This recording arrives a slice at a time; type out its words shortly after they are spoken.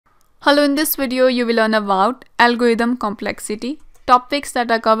Hello, in this video you will learn about algorithm complexity. Topics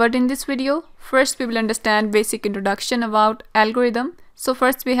that are covered in this video. First we will understand basic introduction about algorithm. So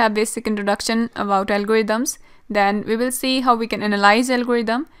first we have basic introduction about algorithms. Then we will see how we can analyze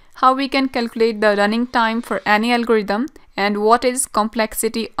algorithm, how we can calculate the running time for any algorithm, and what is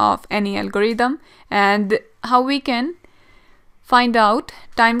complexity of any algorithm, and how we can find out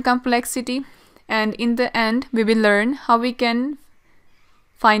time complexity. And in the end we will learn how we can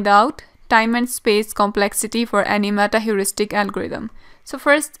find out time and space complexity for any meta-heuristic algorithm. So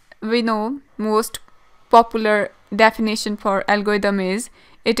first, we know most popular definition for algorithm is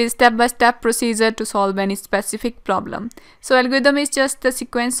it is step-by-step procedure to solve any specific problem. So algorithm is just the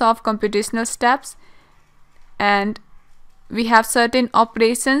sequence of computational steps, and we have certain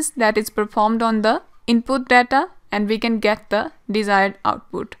operations that is performed on the input data and we can get the desired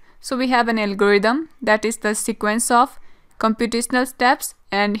output. So we have an algorithm that is the sequence of computational steps,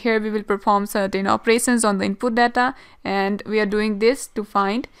 and here we will perform certain operations on the input data, and we are doing this to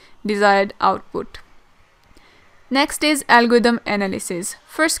find desired output. Next is algorithm analysis.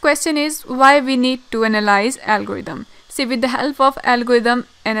 First question is why we need to analyze algorithm. See, with the help of algorithm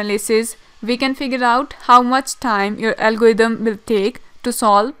analysis we can figure out how much time your algorithm will take to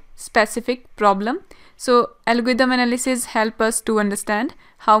solve specific problem. So algorithm analysis help us to understand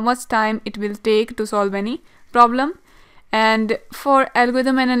how much time it will take to solve any problem. And for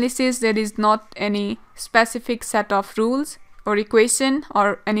algorithm analysis there is not any specific set of rules or equation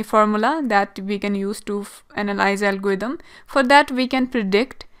or any formula that we can use to analyze algorithm. For that we can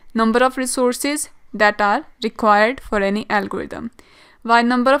predict number of resources that are required for any algorithm. By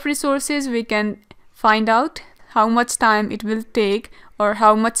number of resources we can find out how much time it will take or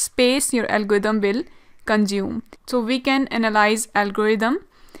how much space your algorithm will consume. So we can analyze algorithm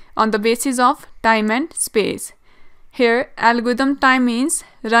on the basis of time and space. Here algorithm time means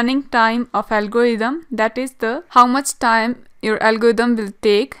running time of algorithm, that is the how much time your algorithm will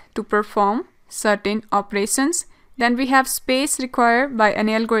take to perform certain operations. Then we have space required by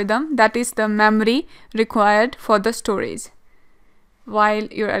any algorithm, that is the memory required for the storage while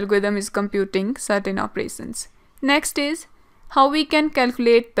your algorithm is computing certain operations. Next is how we can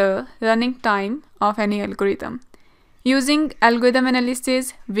calculate the running time of any algorithm. Using algorithm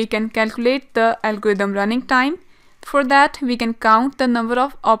analysis we can calculate the algorithm running time. For that we can count the number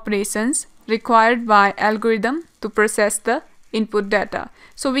of operations required by algorithm to process the input data.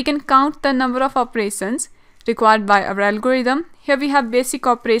 So we can count the number of operations required by our algorithm. Here we have basic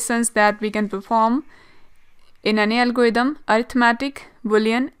operations that we can perform in any algorithm: arithmetic,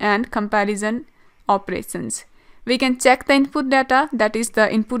 boolean, and comparison operations. We can check the input data, that is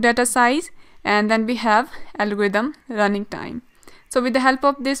the input data size, and then we have algorithm running time. So with the help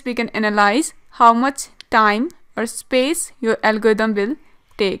of this we can analyze how much time or space your algorithm will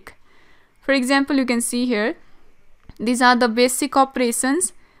take. For example, you can see here these are the basic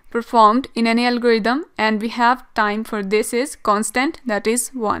operations performed in any algorithm, and we have time for this is constant, that is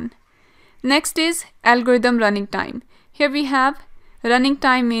 1. Next is algorithm running time. Here we have running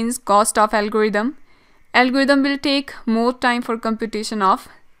time means cost of algorithm. Algorithm will take more time for computation of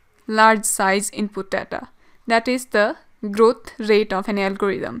large size input data, that is the growth rate of an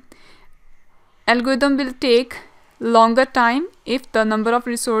algorithm. Algorithm will take longer time if the number of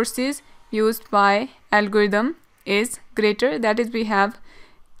resources used by algorithm is greater, that is we have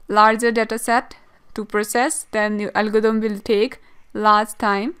larger data set to process, then your algorithm will take large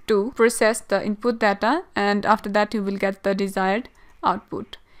time to process the input data, and after that you will get the desired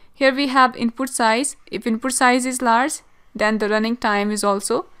output. Here we have input size. If input size is large then the running time is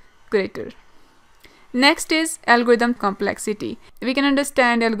also greater. Next is algorithm complexity. We can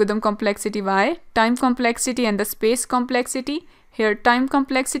understand algorithm complexity by time complexity and the space complexity. Here time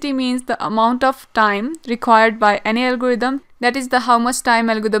complexity means the amount of time required by any algorithm, that is the how much time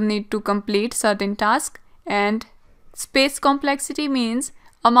algorithm need to complete certain task, and space complexity means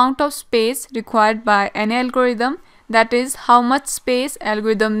amount of space required by any algorithm, that is how much space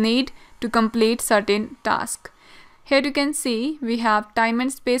algorithm need to complete certain task. Here you can see we have time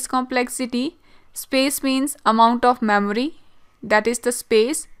and space complexity. Space means amount of memory, that is the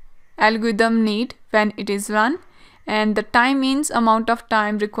space algorithm need when it is run, and the time means amount of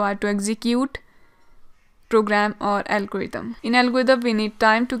time required to execute program or algorithm. In algorithm we need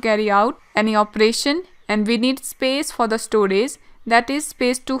time to carry out any operation, and we need space for the storage, that is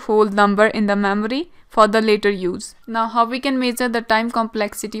space to hold number in the memory for the later use. Now how we can measure the time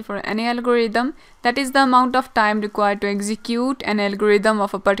complexity for any algorithm, that is the amount of time required to execute an algorithm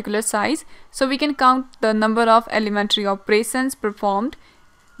of a particular size. So we can count the number of elementary operations performed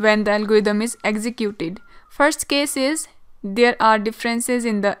when the algorithm is executed. First case is there are differences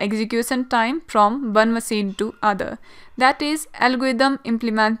in the execution time from one machine to other. That is, algorithm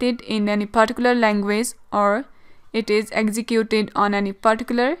implemented in any particular language or it is executed on any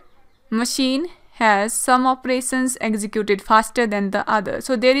particular machine has some operations executed faster than the other.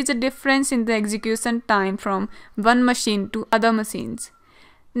 So there is a difference in the execution time from one machine to other machines.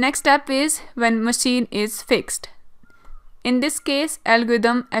 Next step is when machine is fixed. In this case,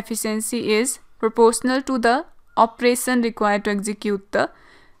 algorithm efficiency is proportional to the operation required to execute the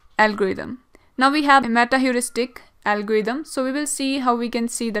algorithm. Now we have a meta-heuristic algorithm. So we will see how we can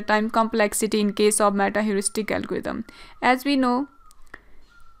see the time complexity in case of meta-heuristic algorithm. As we know,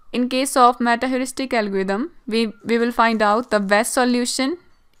 in case of meta-heuristic algorithm, we will find out the best solution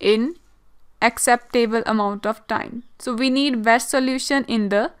in acceptable amount of time. So we need best solution in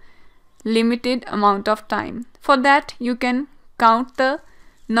the limited amount of time. For that, you can count the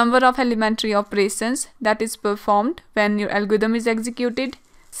number of elementary operations that is performed when your algorithm is executed.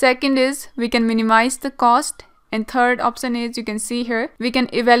 Second is we can minimize the cost. And third option is, you can see here, we can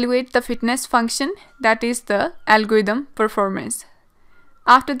evaluate the fitness function, that is the algorithm performance.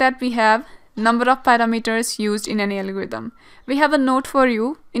 After that, we have number of parameters used in any algorithm. We have a note for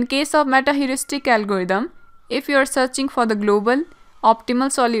you. In case of meta-heuristic algorithm, if you are searching for the global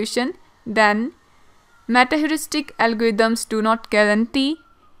optimal solution, then meta-heuristic algorithms do not guarantee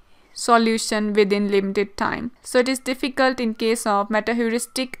solution within limited time. So it is difficult in case of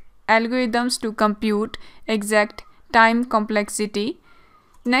meta-heuristic algorithms to compute exact time complexity.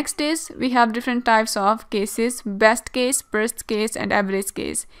 Next is we have different types of cases: best case, worst case, and average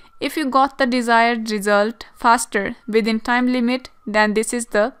case. If you got the desired result faster within time limit, then this is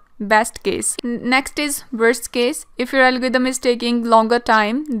the best case. Next is worst case. If your algorithm is taking longer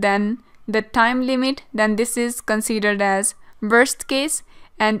time than the time limit, then this is considered as worst case.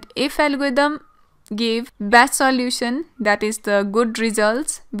 And if algorithm give best solution, that is the good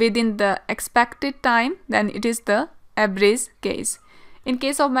results within the expected time, then it is the average case. In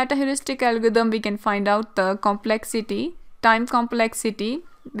case of meta-heuristic algorithm, we can find out the complexity, time complexity.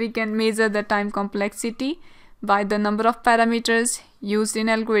 We can measure the time complexity by the number of parameters used in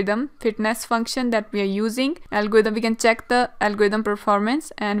algorithm, fitness function that we are using. Algorithm, we can check the algorithm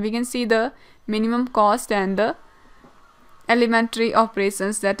performance, and we can see the minimum cost and the elementary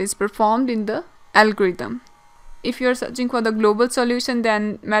operations that is performed in the algorithm. If you are searching for the global solution,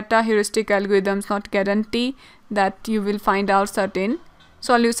 then meta-heuristic algorithms not guarantee that you will find out certain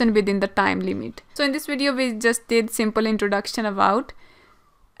solution within the time limit. So in this video, we just did simple introduction about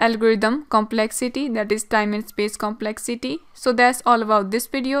algorithm complexity, that is time and space complexity. So that's all about this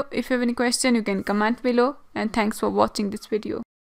video. If you have any question, you can comment below, and thanks for watching this video.